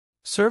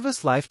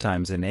Service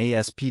lifetimes in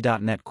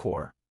ASP.NET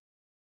Core.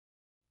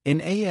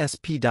 In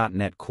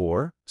ASP.NET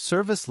Core,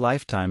 service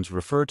lifetimes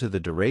refer to the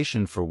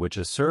duration for which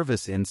a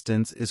service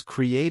instance is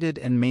created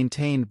and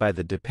maintained by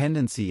the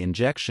dependency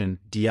injection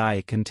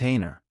 (DI)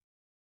 container.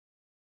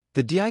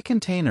 The DI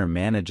container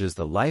manages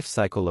the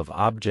lifecycle of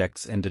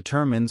objects and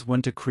determines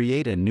when to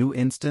create a new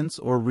instance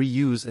or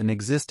reuse an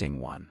existing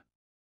one.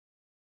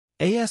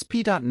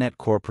 ASP.NET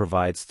Core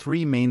provides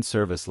three main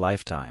service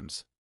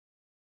lifetimes.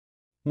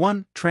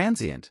 1.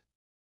 Transient.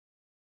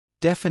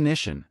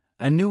 Definition: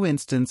 a new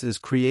instance is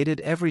created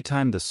every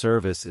time the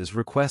service is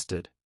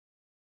requested.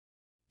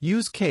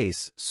 Use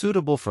case: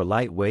 suitable for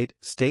lightweight,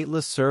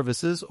 stateless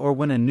services or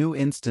when a new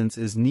instance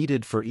is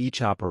needed for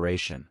each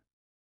operation.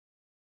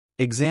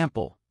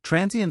 Example: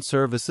 transient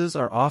services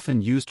are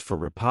often used for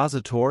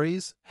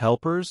repositories,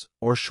 helpers,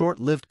 or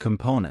short-lived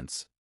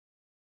components.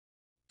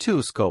 2.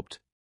 Scoped.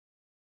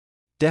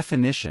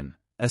 Definition: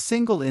 a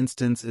single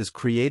instance is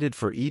created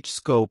for each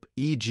scope,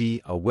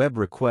 e.g., a web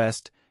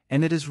request,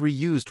 and it is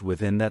reused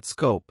within that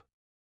scope.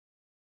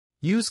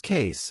 Use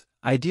case: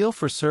 ideal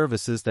for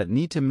services that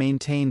need to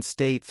maintain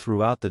state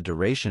throughout the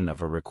duration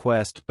of a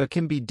request but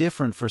can be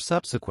different for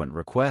subsequent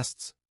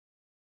requests.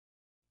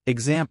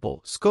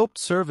 Example: scoped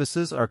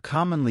services are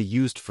commonly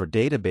used for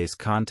database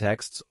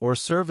contexts or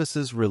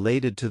services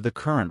related to the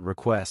current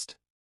request.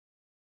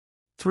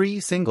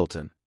 3.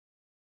 Singleton.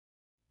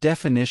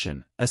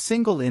 Definition: a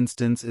single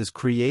instance is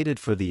created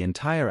for the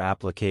entire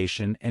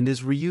application and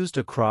is reused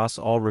across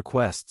all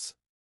requests.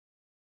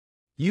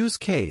 Use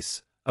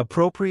case: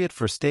 appropriate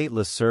for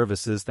stateless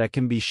services that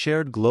can be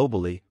shared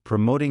globally,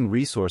 promoting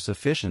resource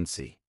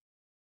efficiency.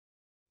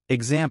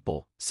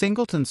 Example: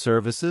 singleton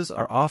services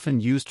are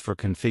often used for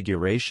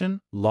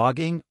configuration,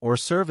 logging, or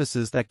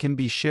services that can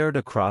be shared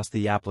across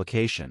the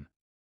application.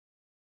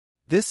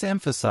 This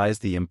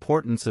emphasized the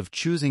importance of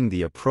choosing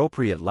the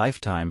appropriate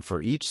lifetime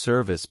for each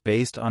service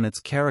based on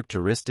its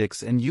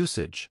characteristics and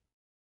usage.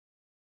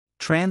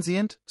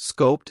 Transient,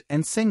 scoped,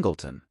 and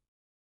singleton.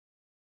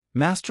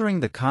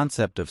 Mastering the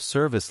concept of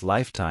service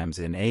lifetimes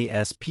in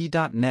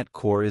ASP.NET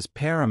Core is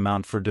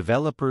paramount for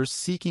developers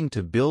seeking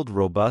to build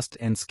robust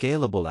and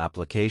scalable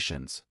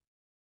applications.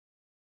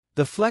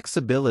 The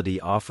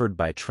flexibility offered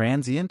by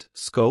transient,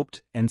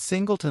 scoped, and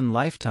singleton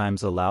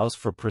lifetimes allows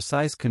for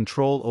precise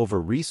control over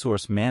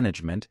resource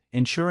management,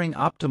 ensuring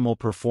optimal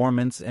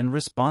performance and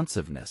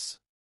responsiveness.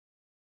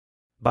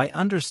 By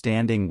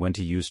understanding when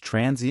to use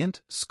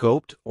transient,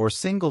 scoped, or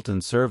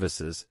singleton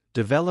services,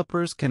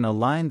 developers can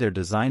align their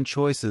design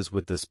choices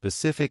with the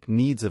specific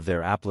needs of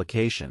their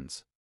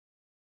applications.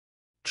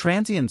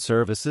 Transient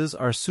services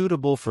are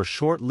suitable for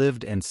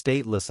short-lived and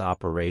stateless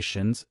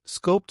operations,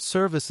 scoped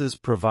services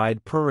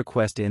provide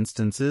per-request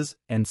instances,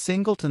 and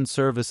singleton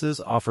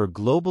services offer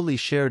globally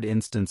shared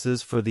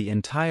instances for the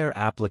entire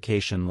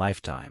application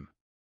lifetime.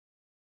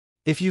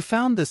 If you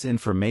found this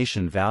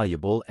information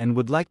valuable and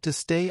would like to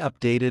stay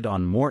updated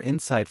on more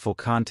insightful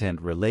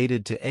content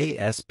related to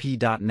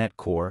ASP.NET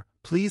Core,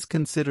 please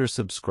consider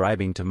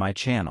subscribing to my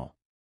channel.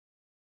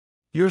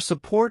 Your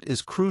support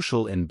is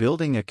crucial in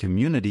building a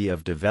community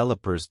of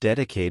developers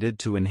dedicated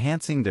to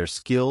enhancing their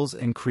skills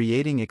and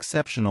creating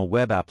exceptional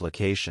web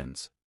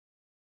applications.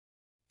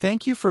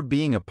 Thank you for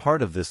being a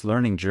part of this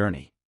learning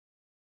journey.